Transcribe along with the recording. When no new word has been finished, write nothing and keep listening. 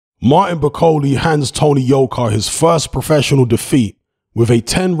Martin Bakole hands Tony Yoka his first professional defeat with a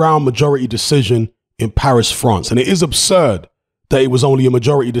 10-round majority decision in Paris, France. And it is absurd that it was only a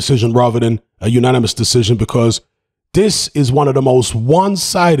majority decision rather than a unanimous decision, because this is one of the most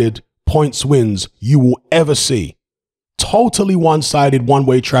one-sided points wins you will ever see. Totally one-sided,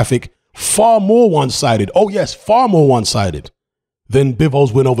 one-way traffic, far more one-sided. Oh yes, far more one-sided than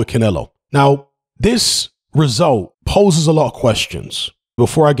Bivol's win over Canelo. Now, this result poses a lot of questions.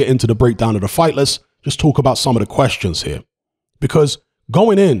 Before I get into the breakdown of the fight, let's just talk about some of the questions here. Because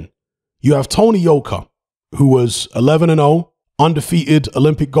going in, you have Tony Yoka, who was 11-0, undefeated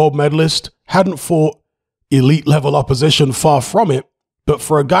Olympic gold medalist, hadn't fought elite level opposition, far from it. But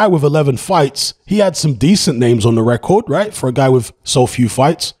for a guy with 11 fights, he had some decent names on the record, right? For a guy with so few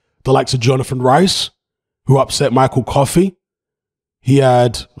fights, the likes of Jonathan Rice, who upset Michael Coffey. He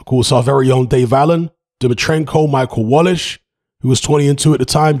had, of course, our very own Dave Allen, Dimitrenko, Michael Wallish, who was 20-2 at the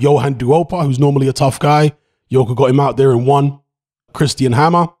time, Johan Duopa, who's normally a tough guy. Yoka got him out there and won. Christian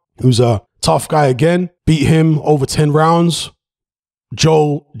Hammer, who's a tough guy again, beat him over 10 rounds.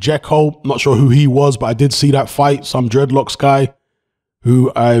 Joel Jekko, not sure who he was, but I did see that fight. Some dreadlocks guy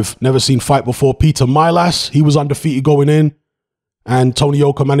who I've never seen fight before. Peter Milas, he was undefeated going in, and Tony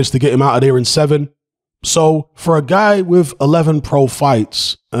Yoka managed to get him out of there in 7. So for a guy with 11 pro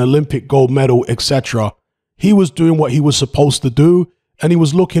fights, an Olympic gold medal, etc., he was doing what he was supposed to do, and he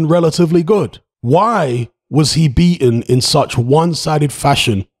was looking relatively good. Why was he beaten in such one-sided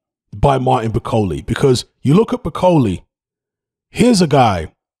fashion by Martin Bakole? Because you look at Bakole, here's a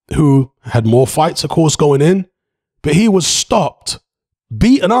guy who had more fights, of course, going in, but he was stopped,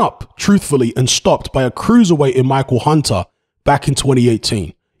 beaten up, truthfully, and stopped by a cruiserweight in Michael Hunter back in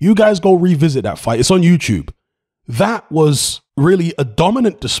 2018. You guys go revisit that fight. It's on YouTube. That was really a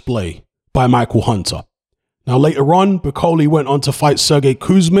dominant display by Michael Hunter. Now, later on, Bakole went on to fight Sergey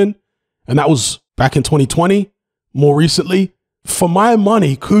Kuzmin, and that was back in 2020. More recently, for my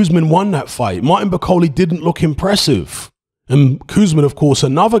money, Kuzmin won that fight. Martin Bakole didn't look impressive. And Kuzmin, of course,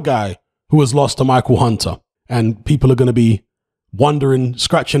 another guy who has lost to Michael Hunter. And people are going to be wondering,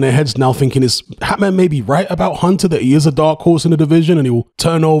 scratching their heads now, thinking, is Hatman maybe right about Hunter, that he is a dark horse in the division and he will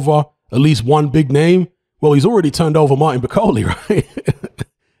turn over at least one big name? Well, he's already turned over Martin Bakole, right?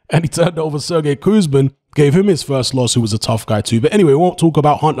 And he turned over Sergey Kuzmin, gave him his first loss, who was a tough guy too. But anyway, we won't talk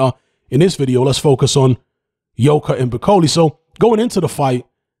about Hunter in this video. Let's focus on Yoka and Bakole. So going into the fight,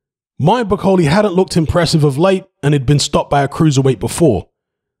 Martin Bakole hadn't looked impressive of late and had been stopped by a cruiserweight before.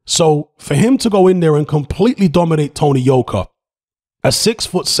 So for him to go in there and completely dominate Tony Yoka, a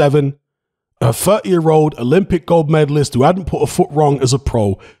 6'7", a 30-year-old Olympic gold medalist who hadn't put a foot wrong as a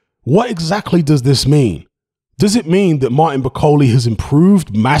pro, what exactly does this mean? Does it mean that Martin Bakole has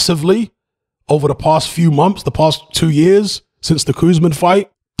improved massively over the past few months, the past 2 years since the Kuzmin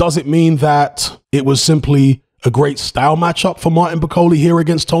fight? Does it mean that it was simply a great style matchup for Martin Bakole here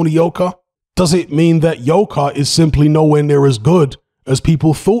against Tony Yoka? Does it mean that Yoka is simply nowhere near as good as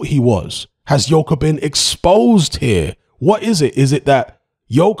people thought he was? Has Yoka been exposed here? What is it? Is it that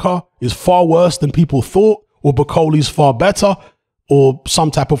Yoka is far worse than people thought, or Bakole's far better, or some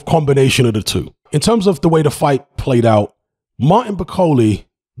type of combination of the two? In terms of the way the fight played out, Martin Bakole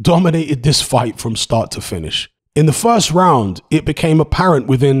dominated this fight from start to finish. In the first round, it became apparent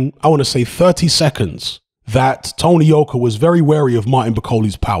within, I want to say 30 seconds, that Tony Yoka was very wary of Martin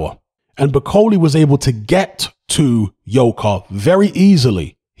Bakole's power. And Bakole was able to get to Yoka very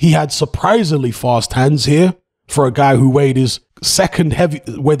easily. He had surprisingly fast hands here for a guy who weighed the second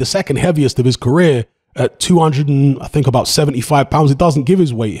heaviest of his career at 200 and I think about 75 pounds. It doesn't give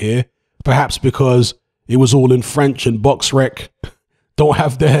his weight here, perhaps because it was all in French and BoxRec don't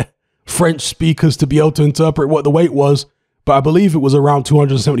have their French speakers to be able to interpret what the weight was. But I believe it was around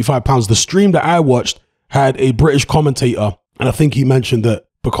 275 pounds. The stream that I watched had a British commentator, and I think he mentioned that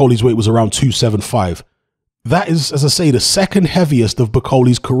Bakole's weight was around 275. That is, as I say, the second heaviest of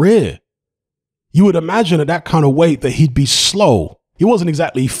Bakole's career. You would imagine at that kind of weight that he'd be slow. He wasn't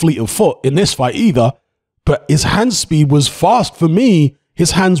exactly fleet of foot in this fight either, but his hand speed was fast. For me,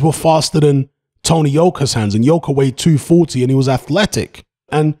 his hands were faster than Tony Yoka's hands, and Yoka weighed 240 and he was athletic.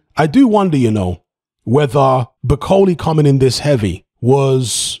 And I do wonder, you know, whether Bakole coming in this heavy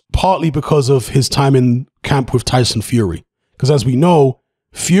was partly because of his time in camp with Tyson Fury. Because as we know,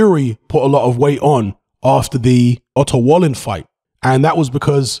 Fury put a lot of weight on after the Otto Wallin fight. And that was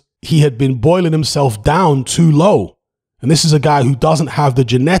because he had been boiling himself down too low. And this is a guy who doesn't have the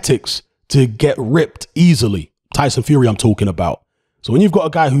genetics to get ripped easily. Tyson Fury I'm talking about. So when you've got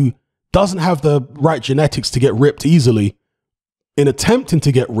a guy who doesn't have the right genetics to get ripped easily, in attempting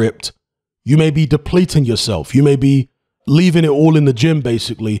to get ripped, you may be depleting yourself. You may be leaving it all in the gym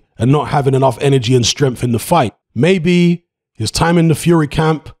basically and not having enough energy and strength in the fight. Maybe his time in the Fury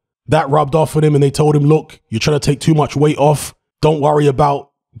camp, that rubbed off on him and they told him, look, you're trying to take too much weight off. Don't worry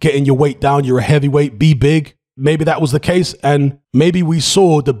about getting your weight down. You're a heavyweight, be big. Maybe that was the case. And maybe we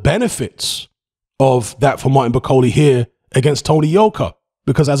saw the benefits of that for Martin Bakole here against Tony Yoka.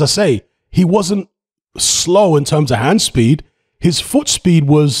 Because as I say, he wasn't slow in terms of hand speed. His foot speed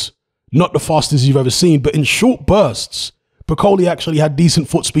was not the fastest you've ever seen, but in short bursts, Bakole actually had decent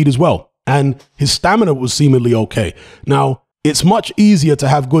foot speed as well. And his stamina was seemingly okay. Now, it's much easier to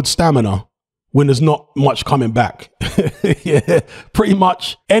have good stamina when there's not much coming back. Yeah, pretty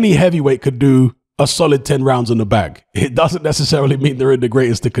much any heavyweight could do a solid 10 rounds in the bag. It doesn't necessarily mean they're in the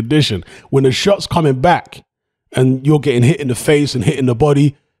greatest of condition. When the shot's coming back and you're getting hit in the face and hit in the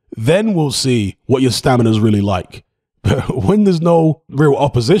body, then we'll see what your stamina is really like. But when there's no real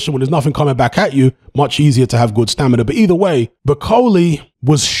opposition, when there's nothing coming back at you, much easier to have good stamina. But either way, Bakole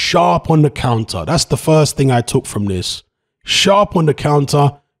was sharp on the counter. That's the first thing I took from this. Sharp on the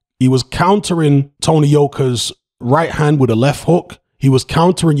counter. He was countering Tony Yoka's right hand with a left hook. He was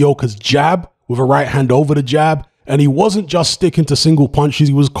countering Yoka's jab with a right hand over the jab. And he wasn't just sticking to single punches,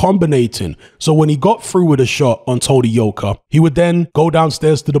 he was combinating. So when he got through with a shot on Tony Yoka, he would then go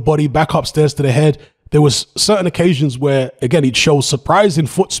downstairs to the body, back upstairs to the head. There was certain occasions where, again, he'd show surprising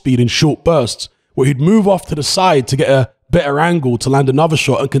foot speed in short bursts, where he'd move off to the side to get a better angle to land another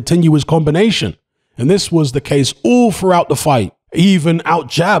shot and continue his combination. And this was the case all throughout the fight. He even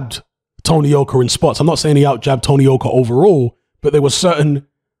out-jabbed Tony Yoka in spots. I'm not saying he out-jabbed Tony Yoka overall, but there were certain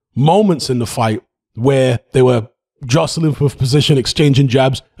moments in the fight where they were jostling for position, exchanging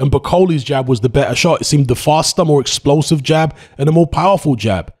jabs, and Bakole's jab was the better shot. It seemed the faster, more explosive jab and a more powerful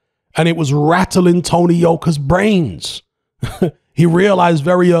jab. And it was rattling Tony Yoka's brains. He realized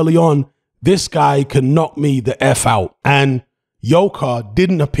very early on, this guy can knock me the F out. And Yoka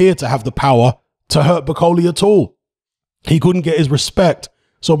didn't appear to have the power to hurt Bakole at all. He couldn't get his respect.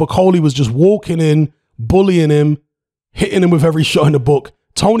 So Bakole was just walking in, bullying him, hitting him with every shot in the book.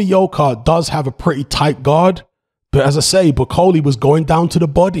 Tony Yoka does have a pretty tight guard. But as I say, Bakole was going down to the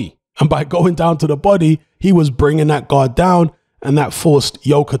body. And by going down to the body, he was bringing that guard down. And that forced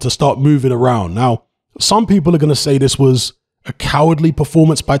Yoka to start moving around. Now, some people are going to say this was a cowardly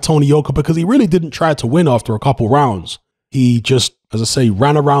performance by Tony Yoka because he really didn't try to win after a couple rounds. He just, as I say,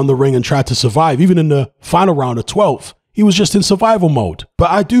 ran around the ring and tried to survive. Even in the final round, the 12th, he was just in survival mode.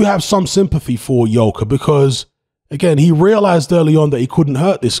 But I do have some sympathy for Yoka because, again, he realized early on that he couldn't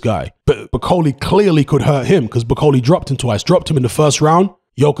hurt this guy. But Bakole clearly could hurt him because Bakole dropped him twice. Dropped him in the first round.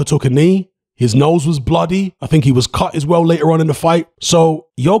 Yoka took a knee. His nose was bloody. I think he was cut as well later on in the fight. So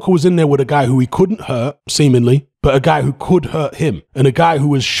Yoka was in there with a guy who he couldn't hurt, seemingly, but a guy who could hurt him. And a guy who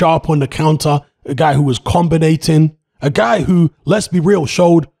was sharp on the counter, a guy who was combinating, a guy who, let's be real,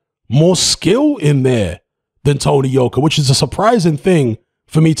 showed more skill in there than Tony Yoka, which is a surprising thing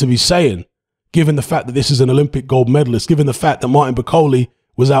for me to be saying, given the fact that this is an Olympic gold medalist, given the fact that Martin Bakole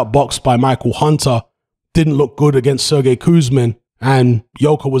was outboxed by Michael Hunter, didn't look good against Sergey Kuzmin, and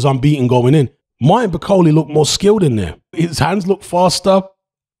Yoka was unbeaten going in. Martin Bakole looked more skilled in there. His hands looked faster,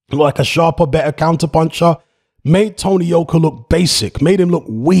 like a sharper, better counterpuncher. Made Tony Yoka look basic, made him look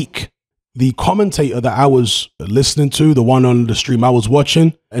weak. The commentator that I was listening to, the one on the stream I was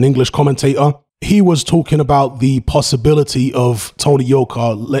watching, an English commentator, he was talking about the possibility of Tony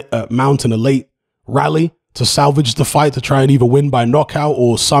Yoka mounting a late rally to salvage the fight, to try and either win by knockout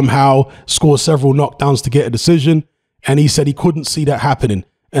or somehow score several knockdowns to get a decision. And he said he couldn't see that happening.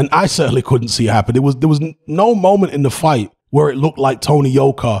 And I certainly couldn't see it happen. There was no moment in the fight where it looked like Tony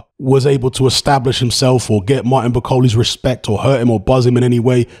Yoka was able to establish himself or get Martin Bakole's respect or hurt him or buzz him in any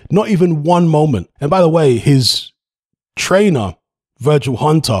way. Not even one moment. And by the way, his trainer, Virgil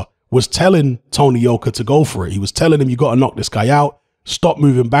Hunter, was telling Tony Yoka to go for it. He was telling him, you got to knock this guy out, stop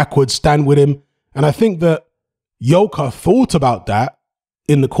moving backwards, stand with him. And I think that Yoka thought about that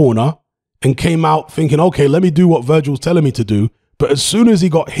in the corner and came out thinking, okay, let me do what Virgil's telling me to do. But as soon as he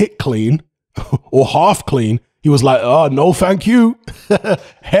got hit clean or half clean, he was like, oh, no, thank you.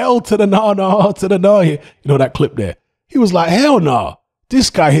 Hell to the no, no, to the no. You know that clip there? He was like, hell no. This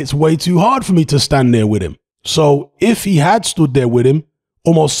guy hits way too hard for me to stand there with him. So if he had stood there with him,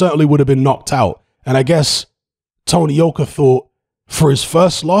 almost certainly would have been knocked out. And I guess Tony Yoka thought for his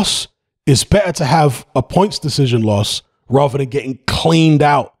first loss, it's better to have a points decision loss rather than getting cleaned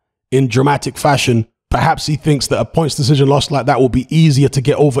out in dramatic fashion. Perhaps he thinks that a points decision loss like that will be easier to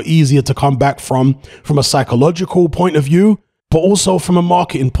get over, easier to come back from a psychological point of view, but also from a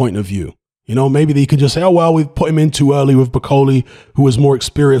marketing point of view. You know, maybe they could just say, oh, well, we've put him in too early with Bakole, who was more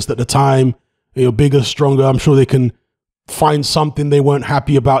experienced at the time, you know, bigger, stronger. I'm sure they can find something they weren't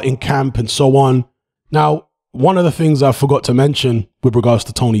happy about in camp and so on. Now, one of the things I forgot to mention with regards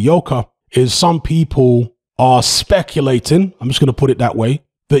to Tony Yoka is some people are speculating, I'm just going to put it that way,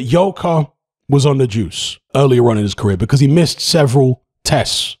 that Yoka was on the juice earlier on in his career because he missed several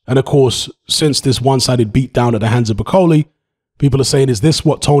tests. And of course, since this one-sided beatdown at the hands of Bakole, people are saying, is this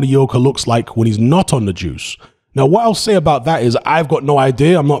what Tony Yoka looks like when he's not on the juice? Now, what I'll say about that is I've got no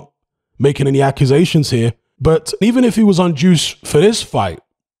idea. I'm not making any accusations here. But even if he was on juice for this fight,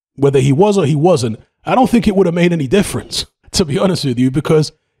 whether he was or he wasn't, I don't think it would have made any difference, to be honest with you,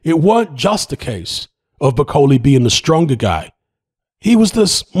 because it weren't just a case of Bakole being the stronger guy. He was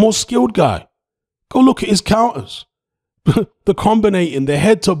the more skilled guy. Go look at his counters. The combinating, the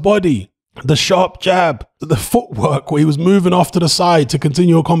head to body, the sharp jab, the footwork where he was moving off to the side to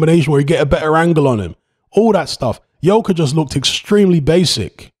continue a combination where you get a better angle on him. All that stuff. Yoka just looked extremely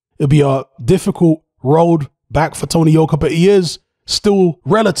basic. It'd be a difficult road back for Tony Yoka, but he is still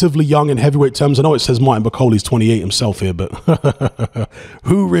relatively young in heavyweight terms. I know it says Martin Bakole's 28 himself here, but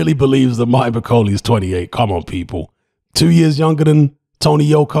who really believes that Martin Bakole's 28? Come on, people. 2 years younger than Tony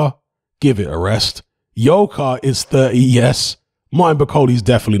Yoka? Give it a rest. Yoka is 30, yes. Martin Bakole's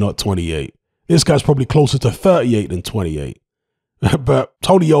definitely not 28. This guy's probably closer to 38 than 28. But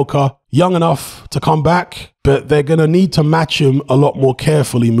Tony Yoka, young enough to come back, but they're going to need to match him a lot more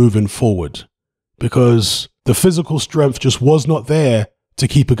carefully moving forward because the physical strength just was not there to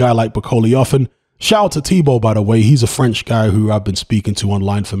keep a guy like Bakole off. And shout out to Thibaut, by the way. He's a French guy who I've been speaking to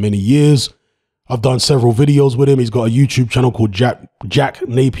online for many years. I've done several videos with him. He's got a YouTube channel called Jack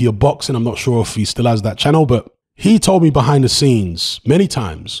Napier Boxing. I'm not sure if he still has that channel, but he told me behind the scenes many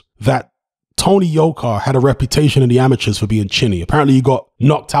times that Tony Yoka had a reputation in the amateurs for being chinny. Apparently he got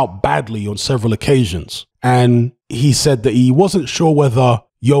knocked out badly on several occasions. And he said that he wasn't sure whether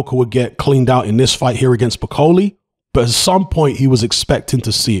Yoka would get cleaned out in this fight here against Bakole, but at some point he was expecting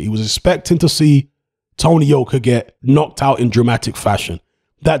to see it. He was expecting to see Tony Yoka get knocked out in dramatic fashion.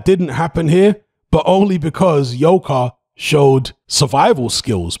 That didn't happen here, but only because Yoka showed survival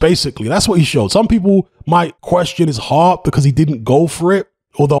skills, basically. That's what he showed. Some people might question his heart because he didn't go for it.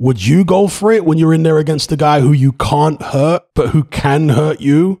 Although, would you go for it when you're in there against a guy who you can't hurt, but who can hurt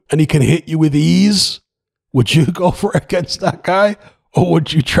you and he can hit you with ease? Would you go for it against that guy? Or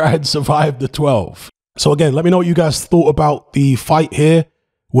would you try and survive the 12? So again, let me know what you guys thought about the fight here.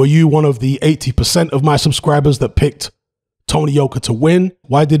 Were you one of the 80% of my subscribers that picked Tony Yoka to win?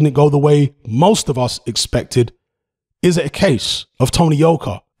 Why didn't it go the way most of us expected? Is it a case of Tony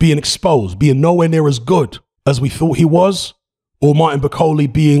Yoka being exposed, being nowhere near as good as we thought he was? Or Martin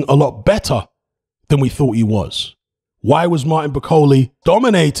Bakole being a lot better than we thought he was? Why was Martin Bakole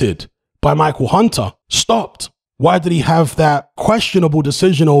dominated by Michael Hunter? Stopped. Why did he have that questionable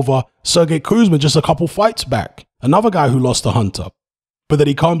decision over Sergey Kuzmin just a couple fights back? Another guy who lost to Hunter. But then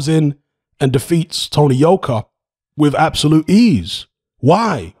he comes in and defeats Tony Yoka with absolute ease.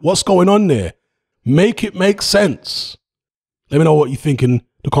 Why? What's going on there? Make it make sense. Let me know what you think in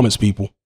the comments, people.